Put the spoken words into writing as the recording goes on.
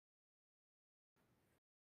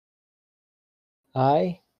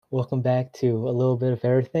Hi, welcome back to A Little Bit of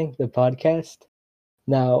Everything, the podcast.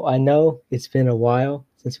 Now, I know it's been a while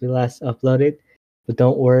since we last uploaded, but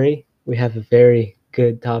don't worry, we have a very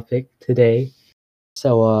good topic today.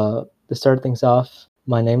 To start things off,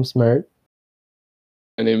 my name's Mert,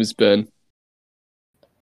 My name is Ben.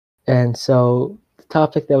 and the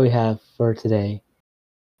topic that we have for today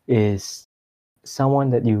is someone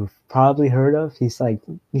that you've probably heard of. He's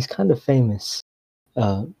kind of famous.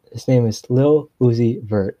 His name is Lil Uzi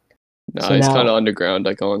Vert. Nah, So he's kind of now, underground,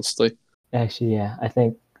 like, honestly. Actually, yeah, I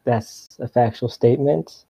think that's a factual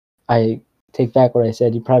statement. I take back what I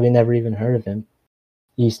said. You probably never even heard of him.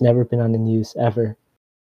 He's never been on the news ever,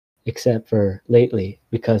 except for lately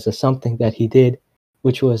because of something that he did,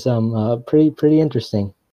 which was pretty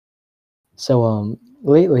interesting.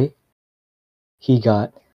 Lately he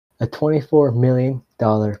got a $24 million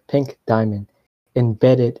pink diamond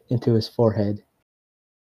embedded into his forehead.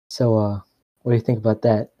 What do you think about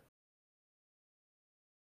that?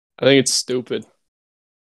 I think it's stupid.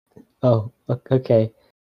 Oh, okay.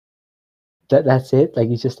 That's it? Like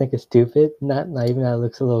you just think it's stupid? Not even that it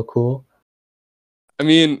looks a little cool. I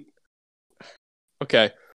mean,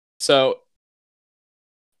 okay, so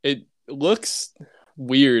it looks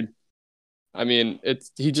weird. I mean,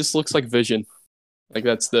 he just looks like Vision. Like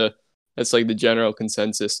that's like the general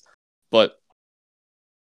consensus. But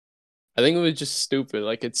I think it was just stupid.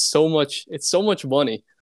 Like it's so much money.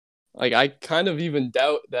 Like I kind of even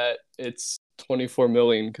doubt that it's 24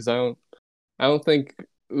 million because I don't think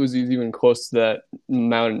Uzi's even close to that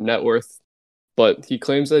amount of net worth. But he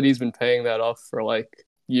claims that he's been paying that off for like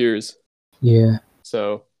years. Yeah.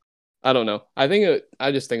 So I don't know. I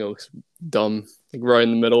just think it looks dumb, like right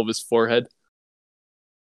in the middle of his forehead.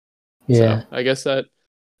 Yeah. So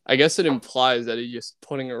I guess it implies that he's just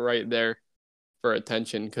putting it right there for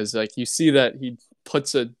attention because like you see that he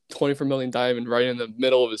puts a 24 million diamond right in the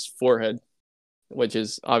middle of his forehead, which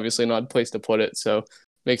is obviously not a place to put it. So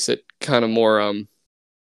makes it kind of more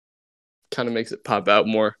kind of makes it pop out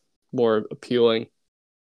more appealing.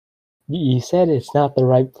 You said it's not the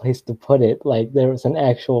right place to put it. Like there was an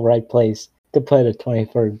actual right place to put a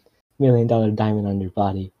 $24 million diamond on your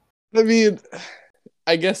body. I mean,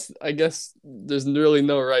 I guess there's really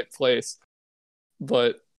no right place,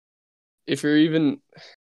 but if you're even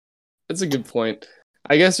that's a good point.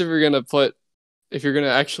 I guess if you're gonna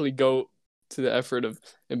actually go to the effort of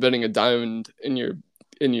embedding a diamond in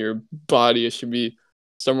your body, it should be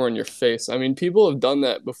somewhere in your face. I mean, people have done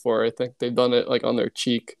that before. I think they've done it like on their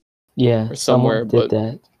cheek Yeah, or someone somewhere, did but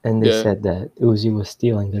that, and they yeah. said that Uzi was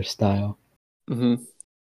stealing their style, hmm which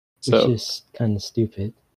So is kind of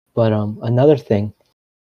stupid. But another thing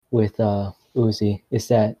with Uzi is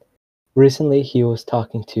that recently he was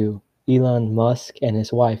talking to Elon Musk and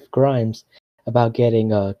his wife Grimes about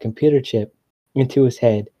getting a computer chip into his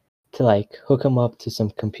head to like hook him up to some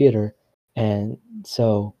computer. And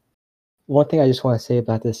so one thing I just want to say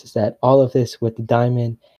about this is that all of this with the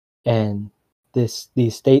diamond and these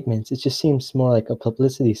statements, it just seems more like a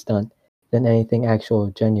publicity stunt than anything actual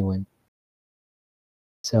genuine.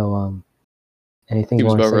 So anything you seems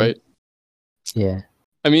want to about say? right. Yeah.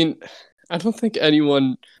 I mean, I don't think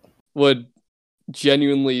anyone would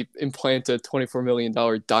genuinely implant a $24 million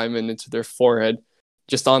diamond into their forehead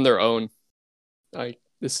just on their own. Like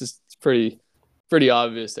this is pretty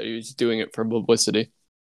obvious that he was doing it for publicity.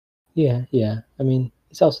 Yeah. I mean,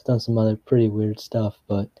 he's also done some other pretty weird stuff,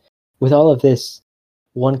 but with all of this,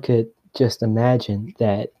 one could just imagine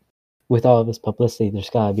that with all of this publicity, there's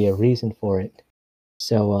got to be a reason for it.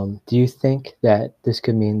 So, do you think that this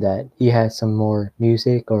could mean that he has some more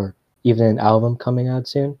music or even an album coming out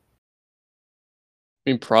soon? I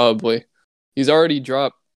mean, probably. He's already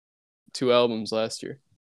dropped 2 albums last year,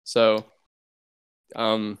 so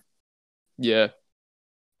um, yeah.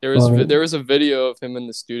 Well, I There mean, was a video of him in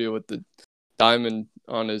the studio with the diamond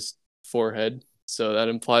on his forehead, so that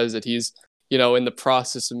implies that he's in the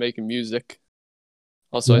process of making music.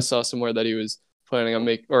 Also, I yeah, saw somewhere that he was planning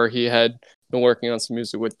on or he had been working on some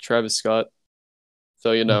music with Travis Scott.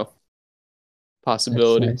 So that's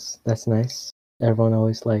possibility. nice. That's nice. Everyone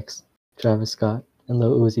always likes Travis Scott and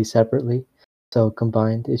Lil Uzi separately, so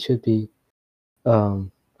combined, it should be,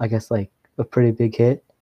 um, I guess, like a pretty big hit.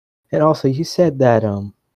 And also, you said that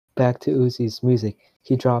back to Uzi's music,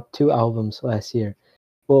 he dropped 2 albums last year.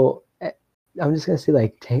 Well, I'm just gonna say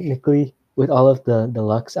like technically with all of the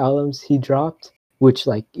deluxe albums he dropped, which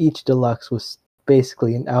like each deluxe was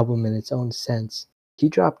basically an album in its own sense. He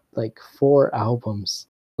dropped like 4 albums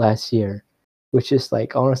last year, which is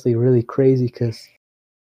like honestly really crazy because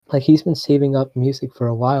like he's been saving up music for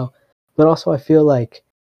a while. But also I feel like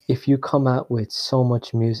if you come out with so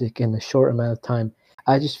much music in a short amount of time,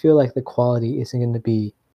 I just feel like the quality isn't going to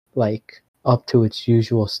be like up to its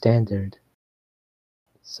usual standard.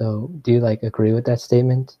 So, do you like agree with that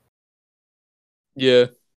statement? Yeah,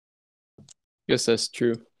 guess that's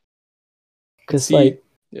true. Cuz See, like,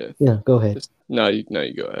 yeah. yeah, go ahead. Just no, you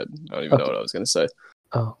go ahead. I don't even know Okay. what I was gonna say.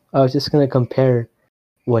 Oh, I was just going to compare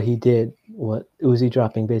what he did, what Uzi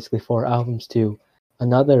dropping basically 4 albums to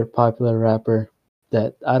another popular rapper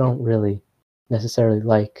that I don't really necessarily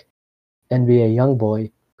like, NBA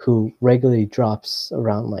YoungBoy, who regularly drops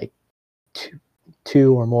around like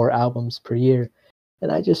two or more albums per year.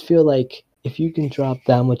 And I just feel like if you can drop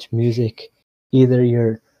that much music, either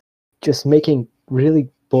you're just making really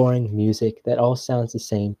boring music that all sounds the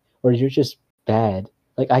same, or you're just bad.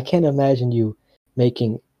 Like I can't imagine you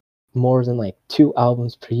making more than like 2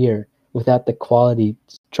 albums per year without the quality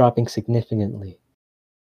dropping significantly.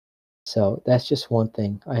 So that's just one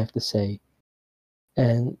thing I have to say.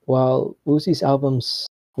 And while Uzi's albums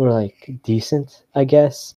were like decent, I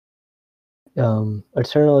guess,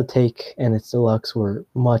 Eternal Take and its deluxe were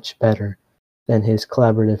much better than his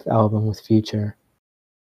collaborative album with Future.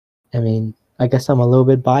 I mean, I guess I'm a little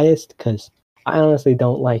bit biased because I honestly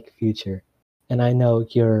don't like Future, and I know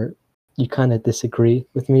you kind of disagree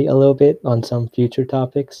with me a little bit on some Future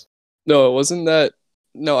topics. No, it wasn't that.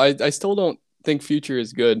 No, I still don't think Future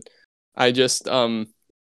is good. I just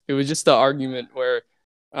it was just the argument where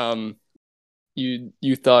um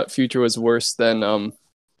you thought Future was worse than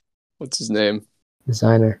what's his name?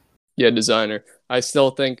 Designer. Yeah, Designer. I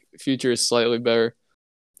still think Future is slightly better.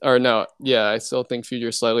 Or no, yeah, I still think Future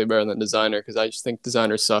is slightly better than Designer because I just think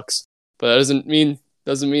Designer sucks. But that doesn't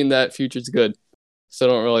mean that Future's good. So I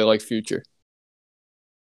don't really like Future.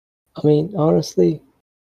 I mean, honestly,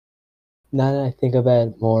 now that I think about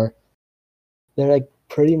it more, they're like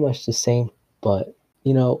pretty much the same, but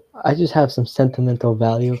I just have some sentimental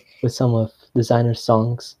value with some of Designer's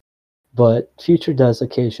songs, but Future does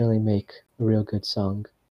occasionally make a real good song.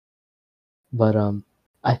 But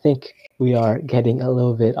I think we are getting a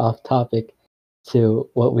little bit off topic to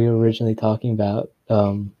what we were originally talking about,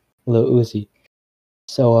 Lil Uzi.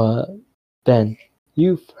 So Ben,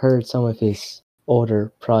 you've heard some of his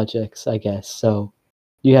older projects, I guess. So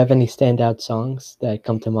do you have any standout songs that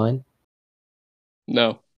come to mind?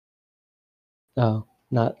 No. Oh,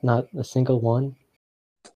 not a single one?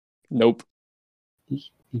 Nope.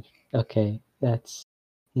 Okay, that's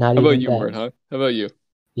not How about even you, that. Word, huh? How about you?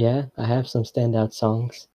 Yeah, I have some standout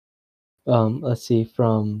songs. Let's see,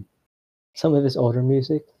 from some of his older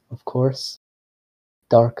music, of course.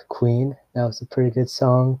 Dark Queen, that was a pretty good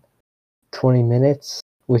song. 20 Minutes,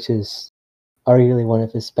 which is arguably one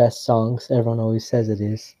of his best songs. Everyone always says it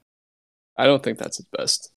is. I don't think that's his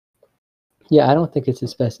best. Yeah, I don't think it's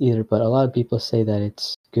his best either, but a lot of people say that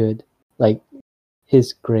it's good. Like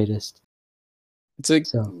his greatest. It's like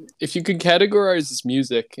So, if you could categorize his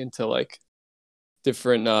music into like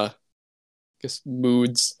different I guess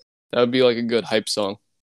moods, that would be like a good hype song.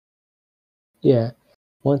 yeah.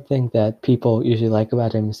 One thing that people usually like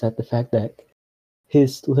about him is that the fact that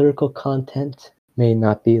his lyrical content may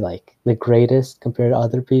not be like the greatest compared to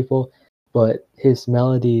other people, but his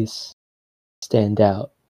melodies stand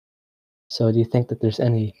out. So do you think that there's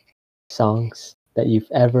any songs that you've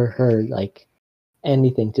ever heard, like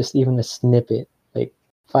anything, just even a snippet, like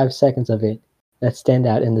 5 seconds of it, that stand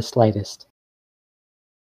out in the slightest?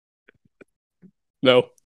 No.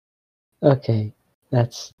 Okay,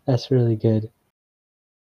 that's really good.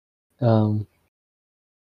 Um,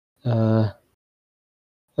 uh,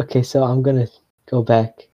 okay, so I'm gonna go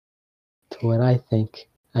back to what I think,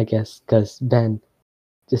 I guess, because Ben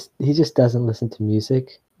he just doesn't listen to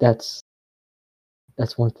music. That's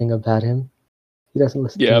one thing about him. He doesn't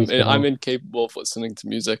listen to Yeah, music at I'm all. incapable of listening to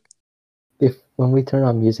music. If when we turn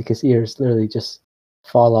on music, his ears literally just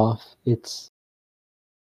fall off. It's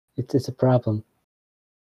a problem.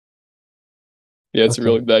 Yeah, it's a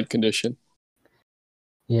really Okay, bad condition.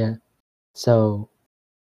 yeah. So,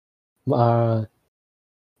 uh,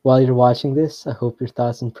 while you're watching this, I hope your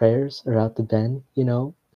thoughts and prayers are out to Ben.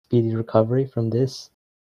 Speedy recovery from this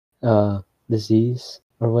uh disease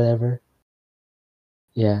or whatever.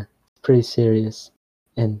 Yeah, it's pretty serious,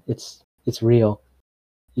 and it's real.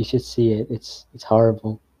 You should see it. It's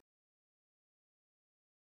horrible.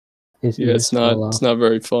 His Yeah, ears fall it's off. not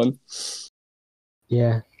very fun.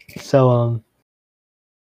 Yeah. So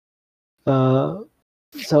uh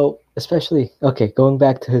so especially okay, going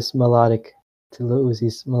back to Lil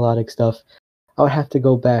Uzi's melodic stuff, I would have to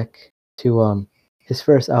go back to his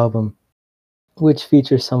first album, which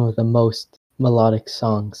features some of the most melodic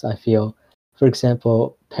songs, I feel. For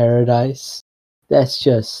example, Paradise. that's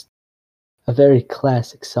just a very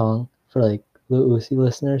classic song for like Lil Uzi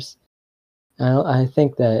listeners. I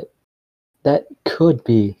think that that could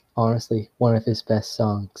be honestly one of his best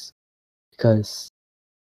songs because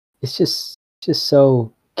it's just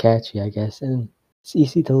so catchy, I guess, and it's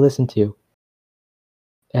easy to listen to.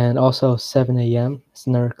 And also 7 a.m. is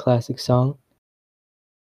another classic song,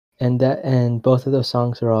 and both of those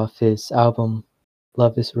songs are off his album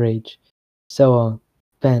Love Is Rage. So,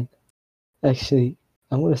 Ben, actually,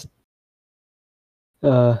 I'm gonna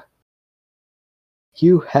uh,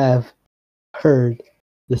 you have heard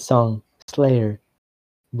the song Slayer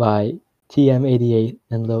by TM88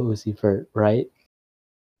 and Lil Uzi Vert, right?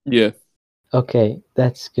 Yeah. Okay,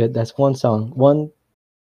 that's good. That's one song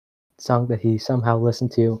that he somehow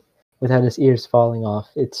listened to without his ears falling off.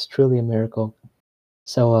 It's truly a miracle.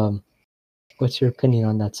 So, what's your opinion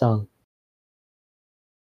on that song?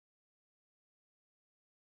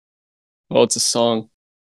 Well, it's a song.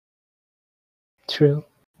 True.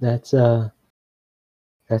 That's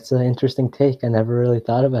that's an interesting take. I never really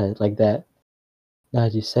thought about it like that. Now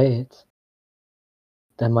that you say it,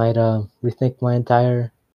 that might rethink my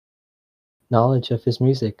entire knowledge of his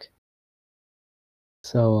music.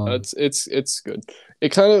 So, It's good. It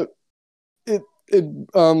kind of it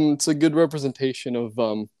it's a good representation of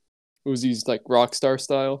Uzi's like rock star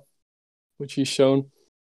style, which he's shown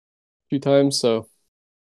a few times. So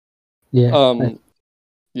yeah, um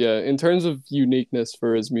yeah, in terms of uniqueness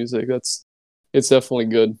for his music, it's definitely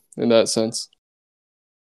good in that sense.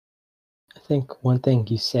 I think one thing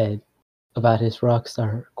you said about his rock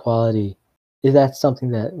star quality is that's something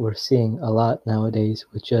that we're seeing a lot nowadays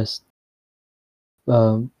with just,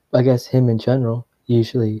 I guess him in general,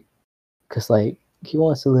 usually, because like he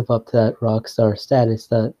wants to live up to that rock star status,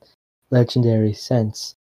 that legendary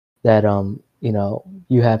sense that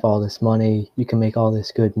you have all this money, you can make all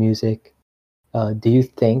this good music. Do you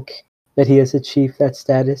think that he has achieved that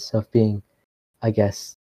status of being, I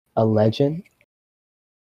guess, a legend?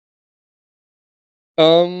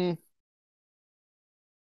 Um,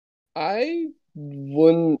 I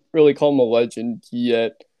wouldn't really call him a legend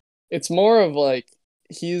yet. It's more of like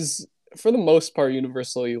he's for the most part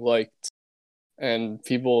universally liked, and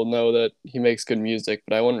people know that he makes good music.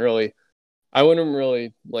 But I wouldn't really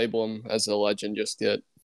label him as a legend just yet.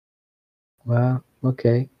 Well,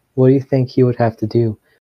 okay. What do you think he would have to do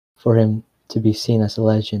for him to be seen as a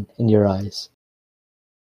legend in your eyes?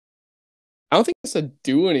 I don't think he has to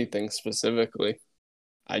do anything specifically.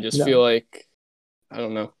 I just feel No, like I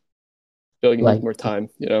don't know. I feel like he needs like, more time.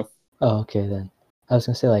 You know. oh, okay then. I was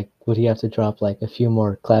gonna say, like, would he have to drop like a few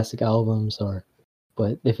more classic albums, or?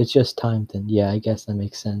 But if it's just time, then yeah, I guess that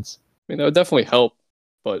makes sense. I mean, that would definitely help,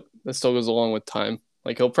 but that still goes along with time.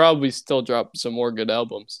 Like he'll probably still drop some more good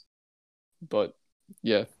albums, but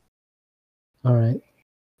yeah. All right.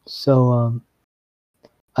 So,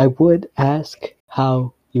 I would ask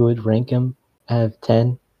how you would rank him out of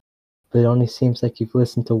 10, but it only seems like you've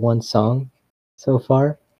listened to one song so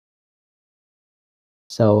far.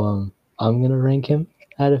 So, I'm gonna rank him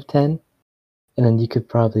out of 10, and then you could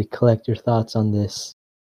probably collect your thoughts on this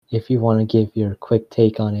if you want to give your quick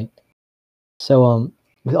take on it. So,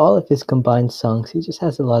 with all of his combined songs, he just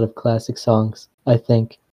has a lot of classic songs, I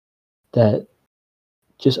think, that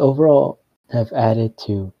just overall have added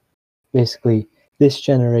to basically this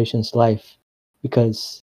generation's life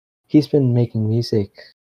because he's been making music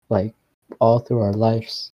like all through our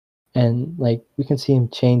lives, and like we can see him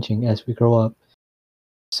changing as we grow up.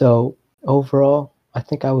 So overall, I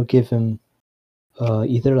think I would give him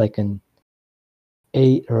either like an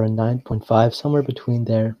 8 or a 9.5, somewhere between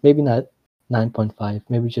there. Maybe not 9.5,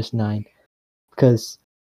 maybe just 9, because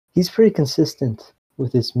he's pretty consistent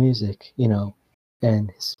with his music,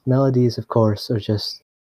 and his melodies, of course, are just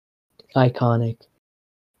iconic,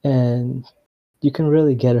 and you can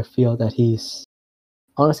really get a feel that he's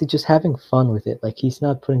honestly just having fun with it. Like he's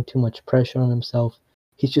not putting too much pressure on himself.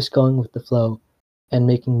 He's just going with the flow and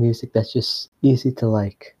making music that's just easy to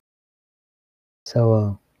like.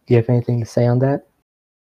 So, do you have anything to say on that?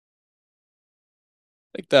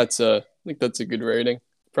 I think that's a good rating.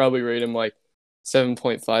 Probably rate him like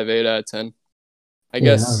 7.58 out of 10. I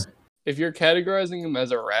Yeah, all guess right. if you're categorizing him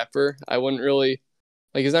as a rapper, I wouldn't really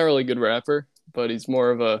like he's not really a good rapper, but he's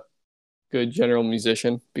more of a good general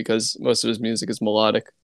musician because most of his music is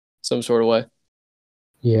melodic some sort of way.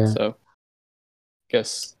 Yeah, So,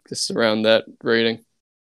 guess around that rating.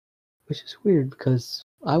 which is weird because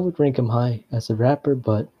I would rank him high as a rapper,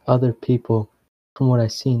 but other people, from what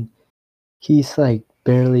I've seen, he's like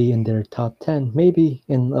barely in their top 10, maybe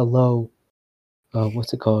in a low,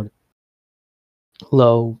 what's it called?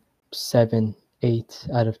 Low 7, 8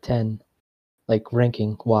 out of 10. like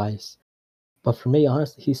ranking wise. But for me,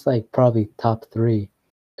 honestly, he's like probably top three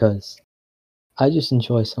because I just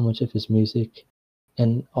enjoy so much of his music,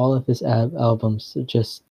 and all of his albums are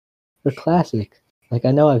just they're classic. Like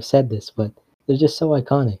I know I've said this, but they're just so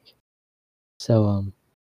iconic. So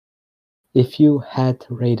if you had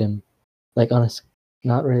to rate him, like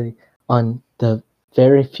not really on the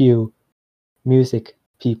very few music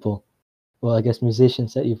people, well, I guess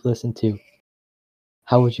musicians that you've listened to,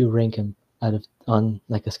 how would you rank him out of on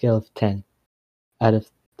like a scale of 10 out of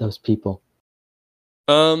those people?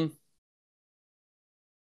 Um,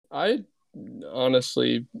 I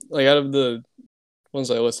honestly like out of the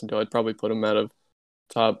ones I listen to, I'd probably put him out of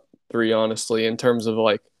top three, honestly, in terms of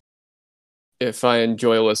like if I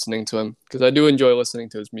enjoy listening to him, because I do enjoy listening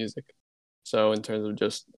to his music. So in terms of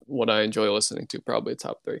just what I enjoy listening to, probably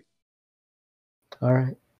top three. All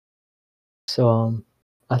right. So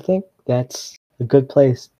I think that's a good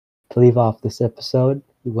place to leave off this episode.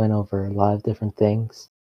 We went over a lot of different things,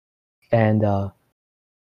 and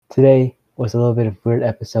today was a little bit of a weird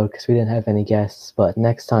episode because we didn't have any guests. But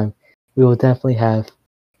next time, we will definitely have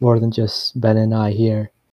more than just Ben and I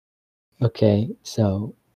here. Okay,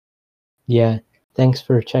 so yeah, thanks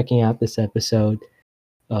for checking out this episode.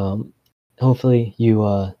 Um, hopefully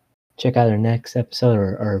you check out our next episode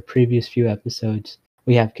or our previous few episodes.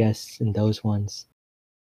 We have guests in those ones.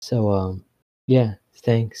 So yeah,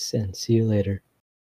 thanks and see you later.